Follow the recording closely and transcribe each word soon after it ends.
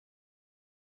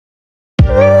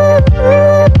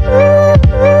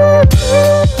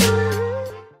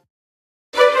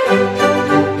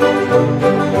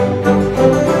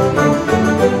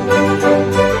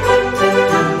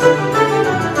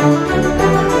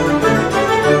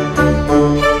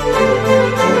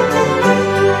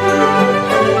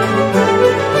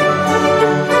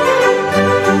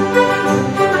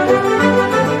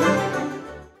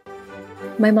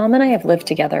My mom and I have lived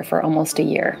together for almost a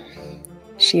year.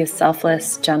 She is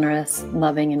selfless, generous,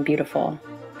 loving, and beautiful.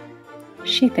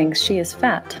 She thinks she is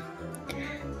fat.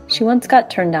 She once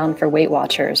got turned down for Weight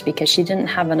Watchers because she didn't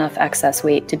have enough excess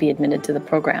weight to be admitted to the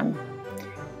program.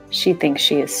 She thinks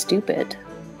she is stupid.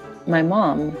 My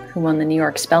mom, who won the New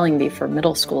York Spelling Bee for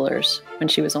middle schoolers when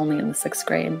she was only in the 6th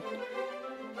grade.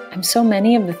 I'm so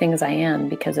many of the things I am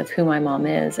because of who my mom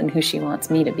is and who she wants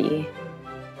me to be.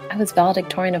 I was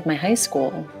valedictorian of my high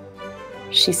school.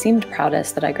 She seemed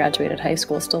proudest that I graduated high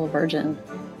school still a virgin.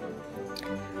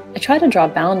 I try to draw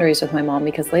boundaries with my mom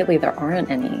because lately there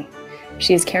aren't any.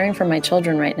 She is caring for my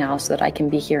children right now so that I can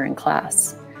be here in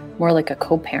class, more like a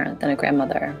co-parent than a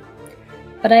grandmother.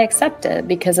 But I accept it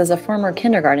because as a former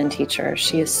kindergarten teacher,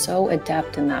 she is so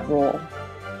adept in that role.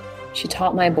 She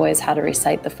taught my boys how to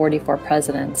recite the 44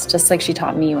 presidents, just like she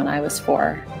taught me when I was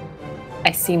 4.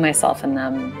 I see myself in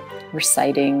them,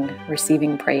 reciting,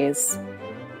 receiving praise.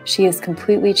 She has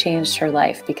completely changed her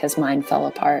life because mine fell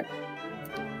apart.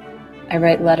 I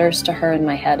write letters to her in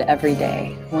my head every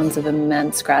day, ones of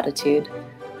immense gratitude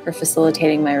for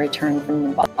facilitating my return from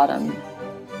the bottom.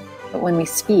 But when we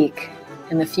speak,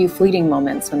 in the few fleeting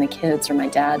moments when the kids or my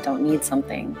dad don't need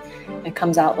something, it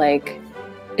comes out like,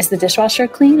 is the dishwasher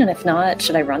clean? And if not,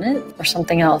 should I run it? Or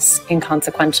something else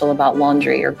inconsequential about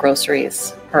laundry or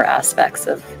groceries or aspects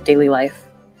of daily life.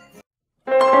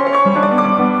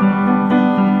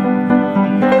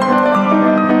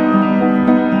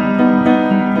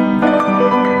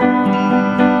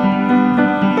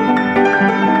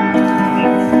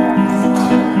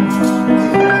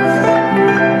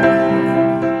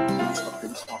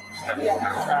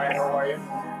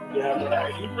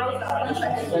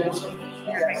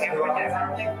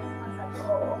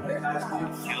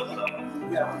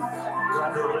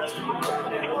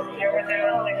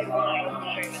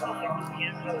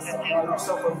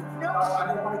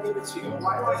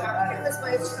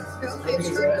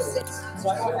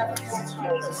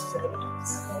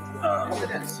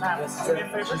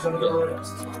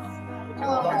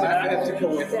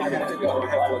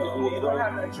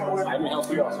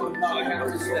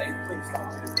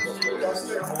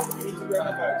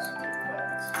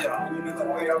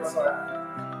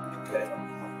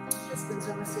 Husband's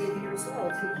almost 80 years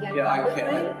old. He can't. Yeah, I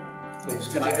can. Please,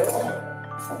 can I go?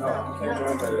 No, you can't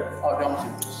join me. Oh, don't do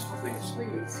this, please.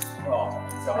 Please. Oh,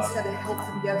 I just gotta help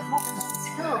him get home. It's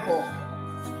terrible.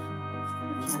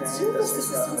 I can't do this. This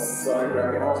is so sad.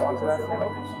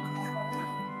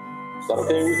 Is that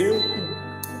okay with you?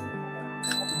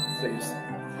 Please.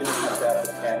 Give me that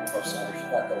and for some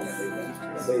respect over everything.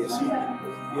 Please.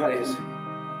 Yes.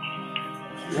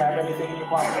 You have anything in your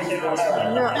pocket?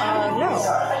 No.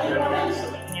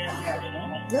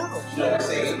 Do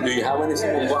you have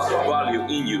anything of value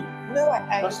in you? No,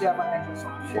 I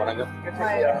Wanna go?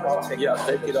 Yeah,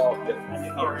 take it off.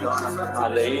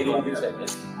 And the earrings,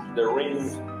 the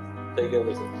rings, take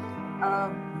everything.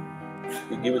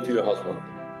 You give it to your husband.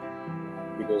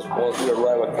 Because once you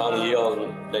arrive at County Yale,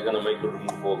 they're gonna make you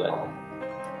remove all that.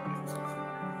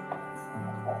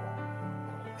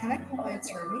 Can I call my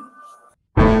attorney?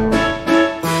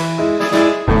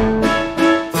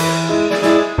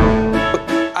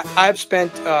 I've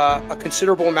spent a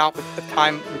considerable amount of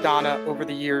time with Donna over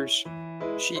the years.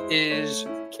 She is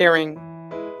caring,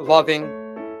 loving.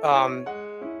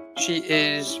 She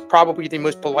is probably the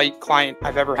most polite client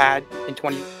I've ever had in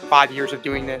 25 years of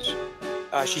doing this.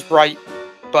 She's bright,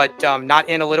 but not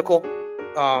analytical.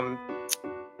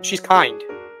 She's kind.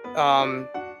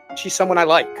 She's someone I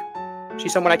like.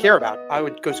 She's someone I care about. I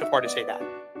would go so far to say that.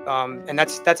 And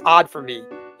that's odd for me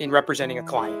in representing a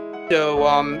client. So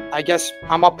I guess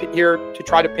I'm up here to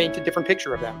try to paint a different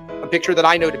picture of them, a picture that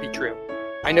I know to be true.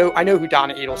 I know who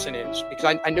Donna Adelson is because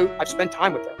I know I've spent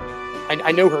time with her.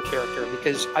 I know her character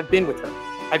because I've been with her.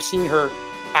 I've seen her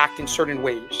act in certain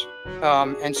ways.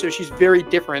 And so she's very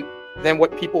different than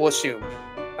what people assume.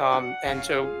 And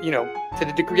so, you know, to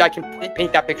the degree I can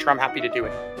paint that picture, I'm happy to do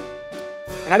it.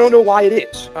 And I don't know why it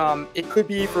is. It could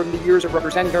be from the years of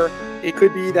representing her. It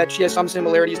could be that she has some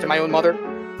similarities to my own mother.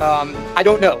 I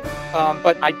don't know,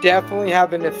 but I definitely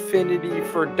have an affinity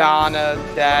for Donna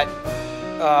that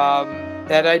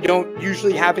I don't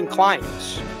usually have in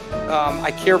clients. I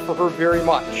care for her very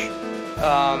much,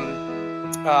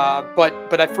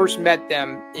 but I first met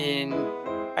them in,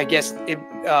 I guess,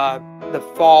 the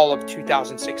fall of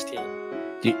 2016.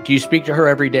 Do you speak to her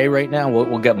every day right now?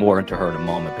 We'll get more into her in a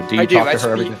moment, but do you talk to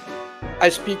her every day? I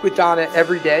speak with Donna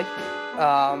every day.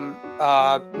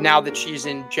 Now that she's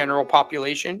in general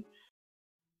population.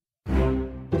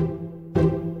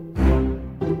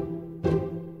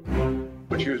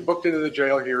 When she was booked booked into the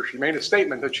jail here. She made a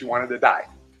statement that she wanted to die.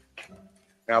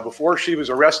 Now, before she was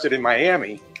arrested in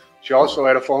Miami, she also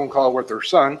had a phone call with her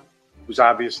son, who's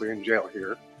obviously in jail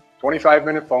here.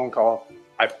 25-minute phone call.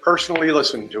 I personally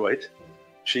listened to it.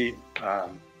 She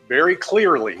very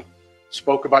clearly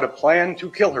spoke about a plan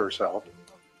to kill herself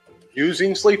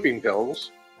using sleeping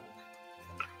pills.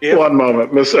 One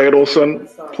moment, Ms. Adelson,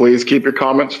 please keep your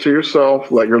comments to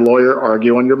yourself. Let your lawyer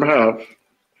argue on your behalf.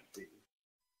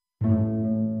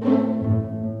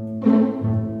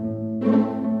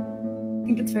 I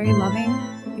think it's very loving.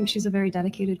 I think she's a very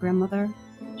dedicated grandmother.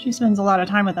 She spends a lot of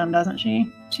time with them, doesn't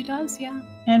she? She does, yeah.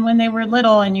 And when they were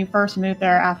little and you first moved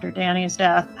there after Danny's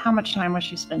death, how much time was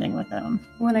she spending with them?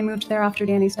 When I moved there after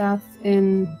Danny's death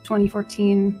in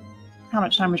 2014, how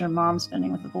much time was your mom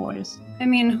spending with the boys? I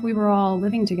mean, we were all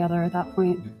living together at that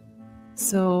point.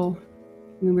 So,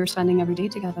 I mean, we were spending every day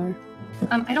together.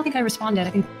 I don't think I responded. I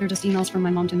think they're just emails from my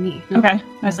mom to me. No? Okay,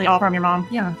 mostly all from your mom?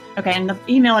 Yeah. Okay, and the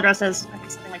email address says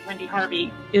something like Wendy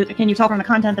Harvey. Can you tell from the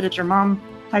content that it's your mom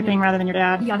typing rather than your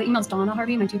dad? Yeah, the email's Donna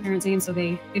Harvey, my two parents' names, so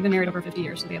they've been married over 50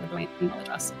 years, so they have a joint email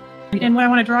address. And what I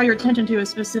want to draw your attention to is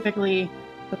specifically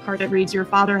the part that reads, your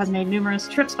father has made numerous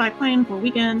trips by plane for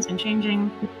weekends and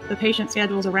changing the patient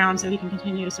schedules around so he can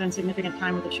continue to spend significant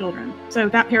time with the children. So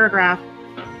that paragraph,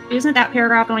 isn't that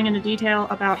paragraph going into detail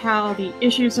about how the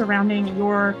issues surrounding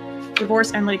your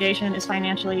divorce and litigation is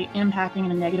financially impacting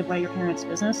in a negative way your parents'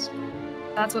 business?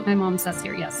 That's what my mom says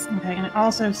here, yes. Okay, and it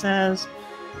also says,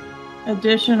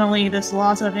 additionally, this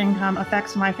loss of income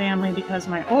affects my family because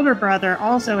my older brother,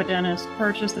 also a dentist,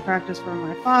 purchased the practice for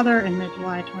my father in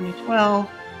mid-July 2012.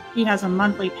 He has a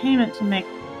monthly payment to make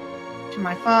to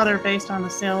my father based on the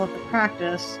sale of the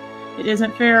practice. It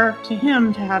isn't fair to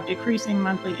him to have decreasing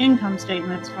monthly income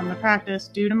statements from the practice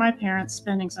due to my parents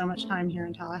spending so much time here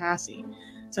in Tallahassee.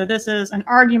 So this is an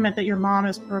argument that your mom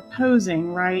is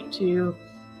proposing, right, to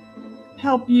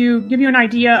help you, give you an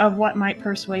idea of what might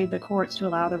persuade the courts to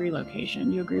allow the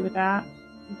relocation. You agree with that?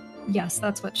 Yes,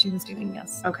 that's what she was doing,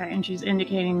 yes. Okay, and she's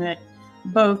indicating that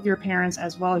both your parents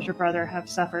as well as your brother have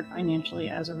suffered financially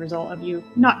as a result of you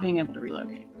not being able to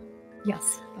relocate.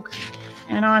 Yes. Okay.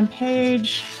 And on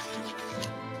page,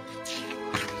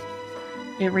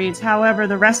 it reads, however,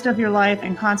 the rest of your life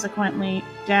and consequently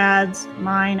Dad's,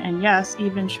 mine, and yes,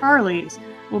 even Charlie's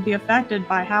will be affected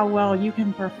by how well you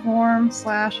can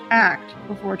perform/act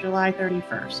before July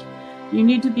 31st. You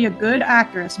need to be a good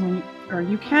actress you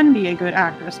can be a good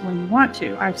actress when you want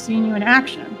to. I've seen you in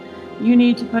action. You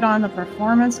need to put on the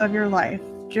performance of your life.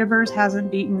 Jibbers hasn't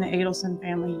beaten the Adelson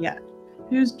family yet.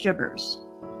 Who's Jibbers?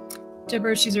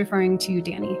 Jibbers, she's referring to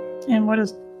Danny. And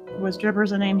was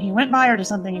Jibbers a name he went by or just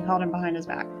something you called him behind his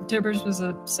back? Jibbers was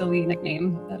a silly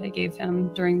nickname that I gave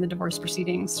him during the divorce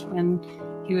proceedings when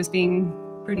he was being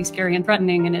pretty scary and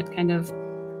threatening, and it kind of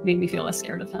made me feel less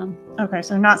scared of him. Okay,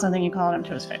 so not something you called him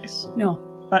to his face? No.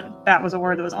 But that was a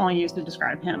word that was only used to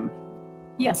describe him?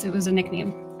 Yes, it was a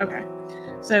nickname. Okay.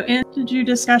 So did you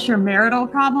discuss your marital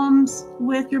problems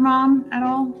with your mom at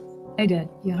all? I did,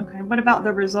 yeah. Okay. What about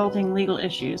the resulting legal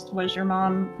issues? Was your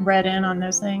mom read in on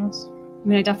those things? I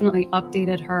mean, I definitely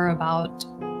updated her about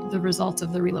the results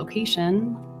of the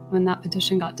relocation when that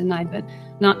petition got denied, but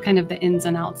not kind of the ins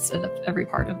and outs of every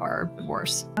part of our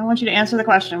divorce. I want you to answer the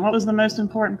question. What was the most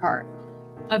important part?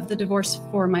 Of the divorce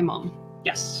for my mom.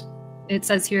 Yes. It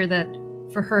says here that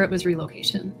for her it was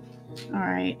relocation. All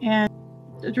right. And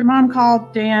did your mom call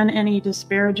Dan any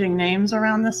disparaging names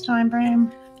around this time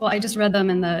frame? Well, I just read them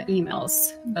in the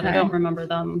emails, but I don't remember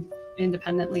them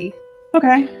independently.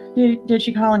 Okay. Did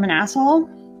she call him an asshole?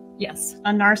 Yes.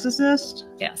 A narcissist?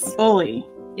 Yes. A bully?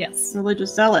 Yes.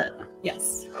 Religious zealot?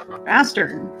 Yes.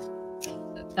 Bastard?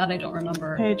 That I don't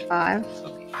remember. Page 5.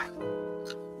 Okay.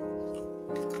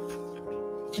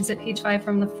 Is it page 5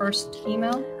 from the first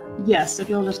email? Yes, if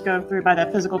you'll just go through by the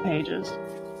physical pages.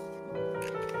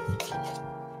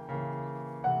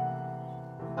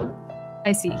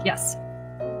 I see, yes.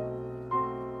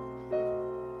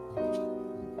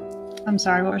 I'm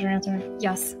sorry, what was your answer?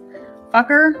 Yes.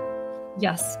 Fucker?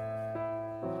 Yes.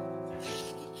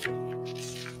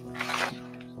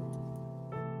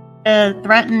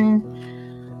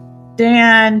 Threaten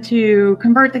Dan to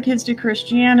convert the kids to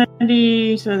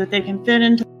Christianity so that they can fit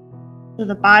into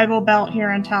the Bible Belt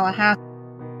here in Tallahassee.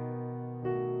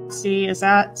 Is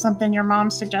that something your mom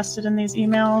suggested in these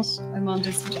emails? My mom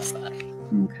did suggest that.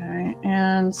 Okay,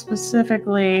 and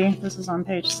specifically, this is on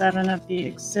page 7 of the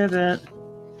exhibit.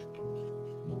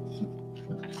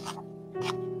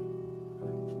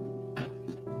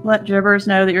 Let Jibbers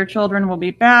know that your children will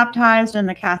be baptized in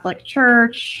the Catholic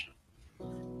Church.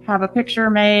 have a picture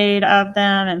made of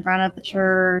them in front of the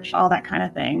church, all that kind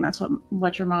of thing. That's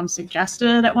what your mom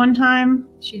suggested at one time.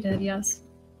 She did, yes.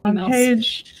 On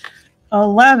page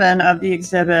 11 of the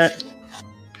exhibit,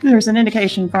 there's an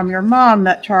indication from your mom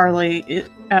that Charlie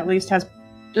at least has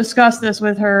discussed this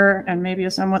with her and maybe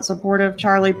is somewhat supportive.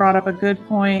 Charlie brought up a good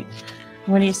point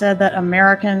when he said that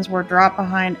Americans were dropped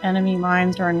behind enemy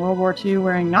lines during World War II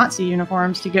wearing Nazi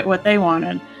uniforms to get what they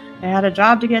wanted. They had a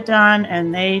job to get done,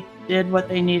 and they did what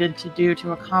they needed to do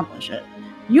to accomplish it.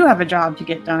 You have a job to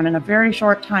get done in a very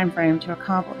short time frame to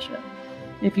accomplish it.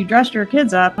 If you dressed your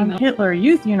kids up in Hitler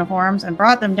Youth uniforms and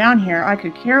brought them down here, I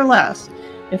could care less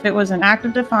if it was an act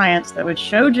of defiance that would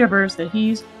show Jibbers that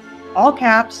he's, all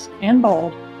caps and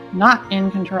bold, not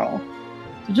in control. So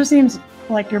it just seems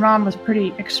like your mom was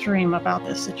pretty extreme about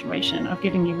this situation of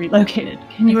getting you relocated.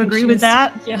 Can you agree with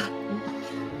that? Yeah.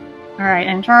 All right,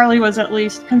 and Charlie was at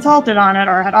least consulted on it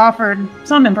or had offered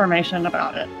some information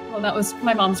about it. Well, that was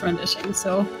my mom's rendition,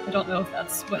 so I don't know if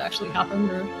that's what actually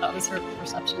happened or that was her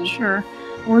perception. Sure.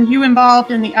 Were you involved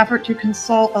in the effort to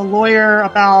consult a lawyer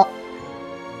about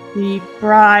the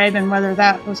bribe and whether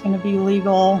that was going to be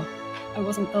legal? I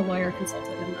wasn't the lawyer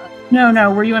consulted in that.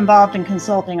 No. Were you involved in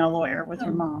consulting a lawyer with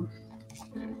your mom?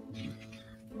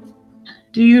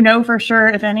 Do you know for sure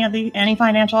if any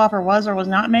financial offer was or was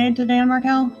not made to Dan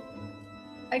Markel?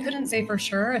 I couldn't say for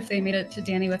sure if they made it to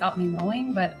Danny without me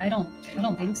knowing, but I don't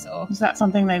think so. Is that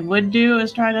something they would do,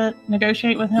 is try to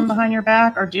negotiate with him behind your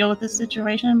back or deal with this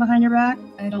situation behind your back?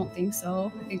 I don't think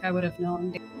so. I think I would have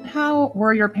known. How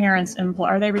were your parents employed?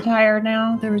 Are they retired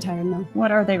now? They're retired now.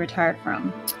 What are they retired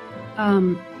from?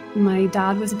 My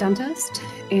dad was a dentist,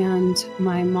 and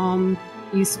my mom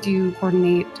used to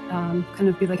coordinate, kind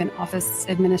of be like an office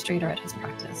administrator at his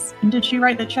practice. And did she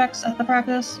write the checks at the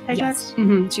practice? Paychecks? Yes.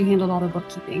 She handled all the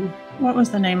bookkeeping. What was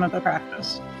the name of the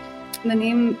practice? The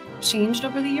name changed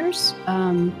over the years,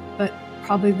 but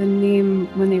probably the name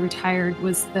when they retired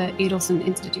was the Adelson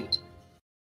Institute.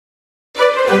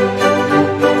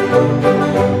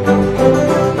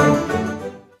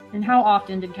 And how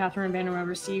often did Catherine Vandermeer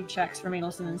receive checks from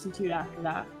Adelson Institute after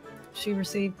that? She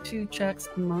received 2 checks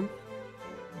a month.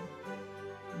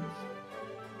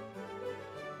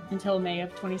 Until May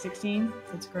of 2016?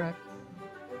 That's correct.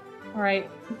 All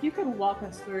right, if you could walk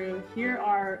us through, here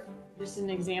are just an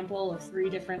example of 3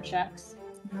 different checks.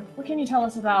 What can you tell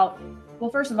us about, well,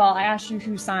 first of all, I asked you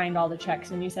who signed all the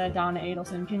checks, and you said Donna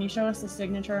Adelson. Can you show us the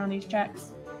signature on these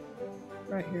checks?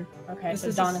 Right here. Okay,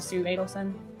 so Donna Sue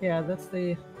Adelson? Yeah, that's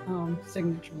the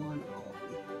signature line.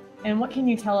 And what can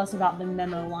you tell us about the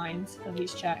memo lines of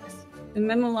these checks? The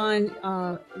memo line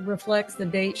reflects the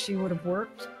date she would have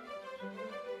worked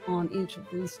on each of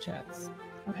these checks.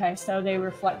 Okay, so they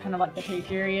reflect kind of like the pay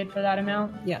period for that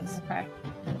amount? Yes. Okay.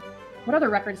 What other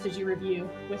records did you review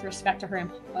with respect to her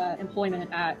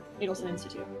employment at Adelson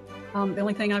Institute? The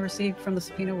only thing I received from the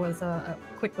subpoena was a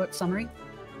QuickBooks summary.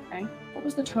 Okay. What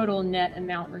was the total net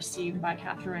amount received by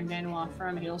Catherine Vandermeer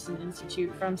from Adelson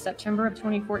Institute from September of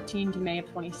 2014 to May of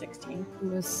 2016? It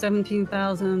was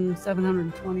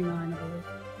 $17,729, I believe.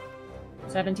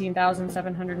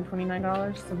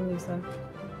 $17,729? I believe so.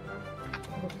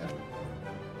 Okay.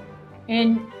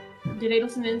 And did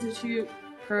Adelson Institute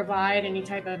provide any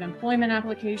type of employment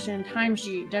application,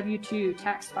 timesheet, W-2,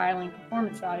 tax filing,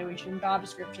 performance evaluation, job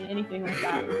description, anything like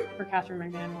that for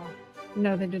Catherine Vandermeer?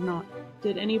 No, they did not.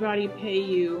 Did anybody pay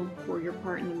you for your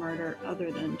part in the murder other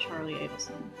than Charlie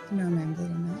Adelson? No, ma'am, they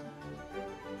did not.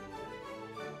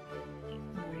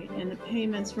 All right. And the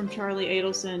payments from Charlie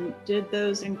Adelson, did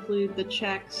those include the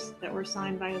checks that were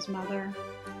signed by his mother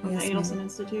from the Adelson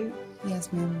Institute?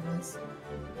 Yes, ma'am, it was.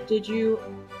 Did you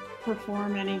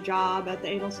perform any job at the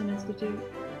Adelson Institute?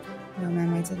 No,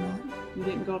 ma'am, I did not. You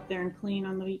didn't go up there and clean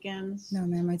on the weekends? No,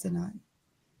 ma'am, I did not.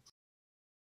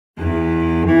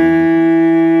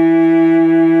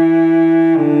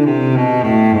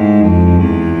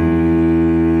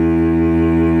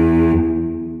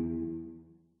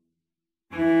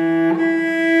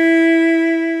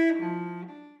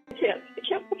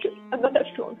 I'm not that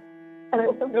strong. And I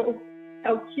also know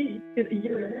how he, in a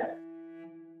year and a half,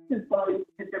 his body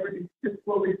and everything just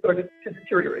slowly started to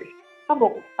deteriorate. I'm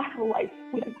old. I have a life.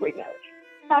 We had a great marriage.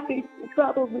 Happy. We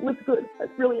traveled. We lived good. I'm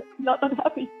really not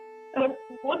unhappy. And I'm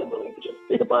more than willing to just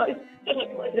say goodbye and let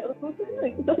me lie down.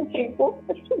 It doesn't painful.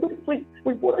 I just want to go to sleep.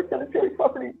 We bought our cemetery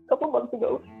property a couple months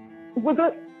ago. We're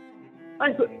good.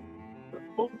 I'm good.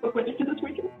 But went into this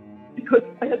weekend because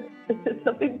I said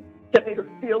something that made her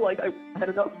feel like I had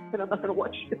enough and I'm not going to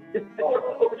watch it. If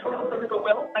overturn doesn't go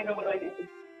well, I know what I need to do.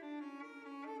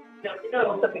 Now, you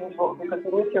know something's wrong because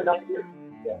we lived here 9 years.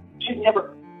 Yeah. She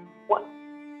never once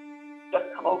just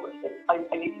come over and say,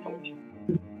 I need to talk to you.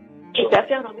 She sat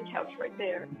down on the couch right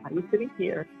there. I was sitting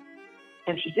here.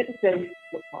 And she didn't say,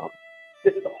 look, Mom,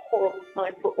 this is a horrible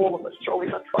time for all of us.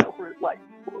 Charlie's on trial for his life.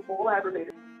 We're all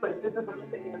aggravated. But this is what you're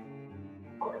thinking.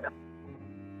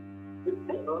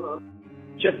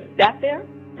 Just sat there.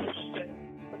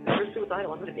 You're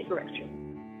suicidal. I'm going to take your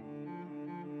action.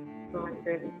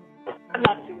 I'm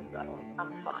not suicidal.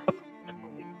 I'm fine. I'm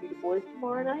going to see the boys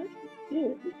tomorrow night.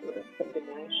 Yes, something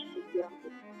nice.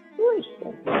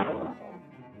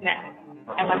 Now,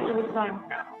 am I suicidal?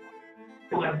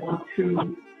 Do I want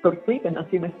to go to sleep and not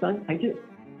see my son? I do.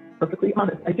 Perfectly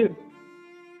honest, I do.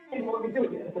 And what are we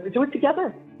doing? We're going to do it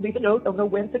together. Leave a note. They'll know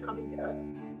when to come here.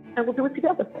 And we'll do it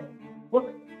together. Look,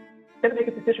 got to make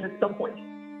a decision at some point.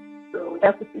 So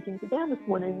after speaking to Dan this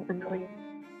morning and knowing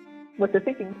what they're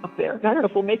thinking up there, I don't know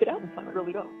if we'll make it out in time. I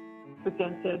really don't. But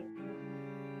Dan said,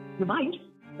 you might,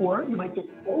 or you might just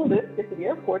all of it, get to the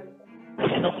airport,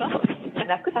 and they'll stop us. And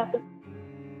that could happen.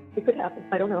 It could happen.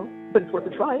 I don't know. But it's worth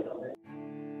a try.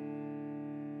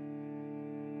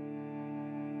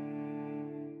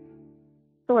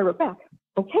 So I wrote back,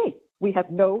 okay, we have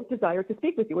no desire to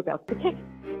speak with you about the case.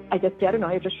 I guess Dad and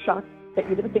I are just shocked that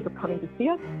you didn't think of coming to see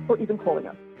us or even calling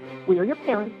us. We are your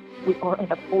parents. We are and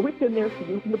have always been there for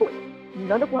you and the boys.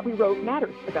 None of what we wrote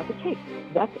matters about the case.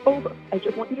 That's over. I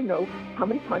just want you to know how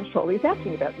many times Charlie is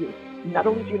asking about you. Not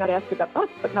only do you not ask about us,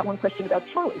 but not one question about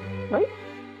Charlie, right?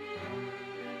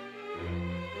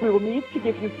 We will need to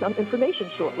give you some information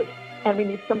shortly, and we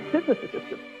need some business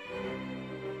assistance.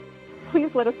 Please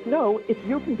let us know if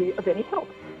you can be of any help.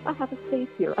 I have a space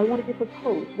here. I want to give her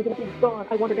codes. We're going to be gone.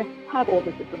 I want her to have all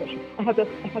this information. I have the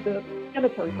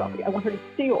cemetery property. I want her to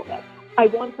see all that. I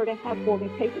want her to have all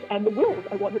these papers and the wills.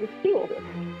 I want her to see all this.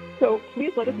 So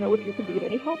please let us know if you can be of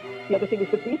any help. The other thing is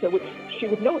the visa, which she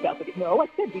would know about. But no, I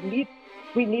said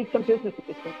we need some business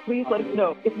assistance. Please let us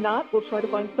know. If not, we'll try to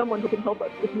find someone who can help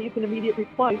us. It needs an immediate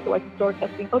reply so I can start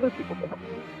asking other people to help me.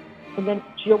 And then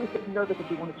she always gets nervous if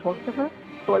you want to talk to her.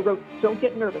 So I wrote, don't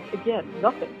get nervous. Again,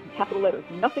 nothing, capital letters,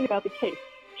 nothing about the case.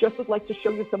 Just would like to show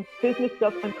you some business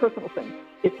stuff and personal things.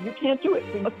 If you can't do it,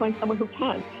 we must find someone who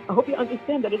can. I hope you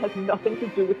understand that it has nothing to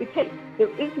do with the case. There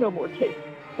is no more case.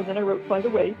 And then I wrote, by the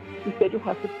way, you said you'll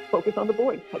have to focus on the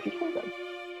boys. Have you told them?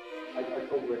 I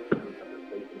told Rick to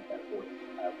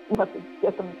we'll have to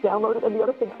get them downloaded. And the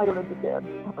other thing I don't understand,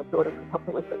 my daughter can help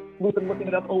me with it. We've been looking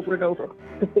it up over and over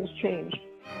because things change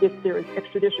if there is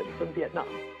extradition from Vietnam.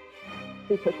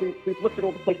 Because we've looked at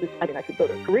all the places. I mean, I could go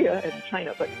to Korea and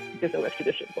China, but there's no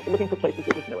extradition. But we're looking for places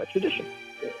where there's no extradition.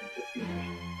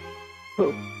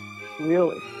 Who?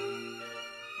 Really?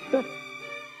 Good.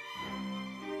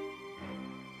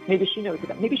 Maybe she knows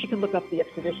about. Maybe she can look up the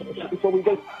extradition issue before we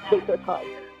waste our time.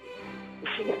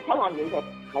 She can tell on you that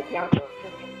my parents are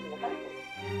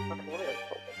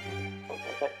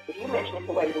but if you mention it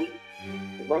the way he's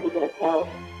going to tell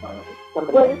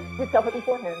somebody. Well, you tell her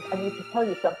beforehand. I need to tell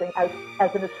you something as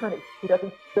an attorney who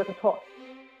doesn't talk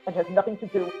and has nothing to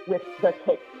do with the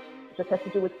case. It just has to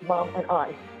do with Mom and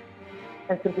I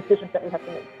and some decisions that we have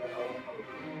to make.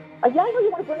 Yeah, I know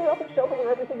you want to bring her up and show her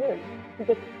where everything is.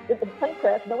 Because if the plane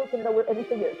crash, no one's going to know where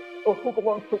anything is or who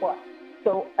belongs to what.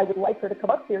 So I would like her to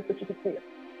come up here so she can see it.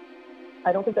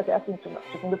 I don't think that's asking too much.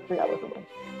 She can live 3 hours away.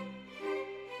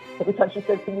 Every time she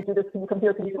says, can you do this? Can you come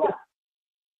here? Can you do this?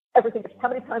 Everything. How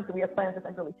many times do we have plans that I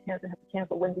really can't have to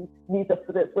cancel? Wendy needs us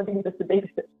for this. Wendy needs us to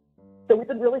babysit. So we've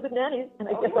been really good nannies, and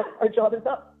I guess our job is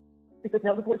up. Because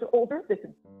now the boys are older, they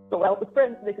can go out with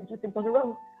friends, they can do things on their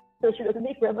own. So she doesn't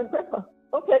need grandma and grandpa.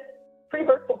 Okay, pretty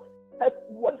hurtful. I have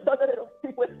one son that I don't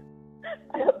speak with.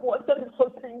 I have one son who's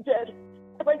close to being dead.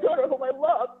 And my daughter, whom I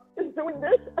love, is doing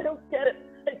this. I don't get it.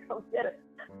 I don't get it.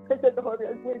 I said to Harvey,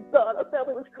 I swear to God, our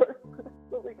family was cursed.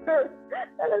 Absolutely cursed.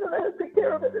 And I don't know how to take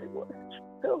care of it anymore.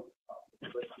 So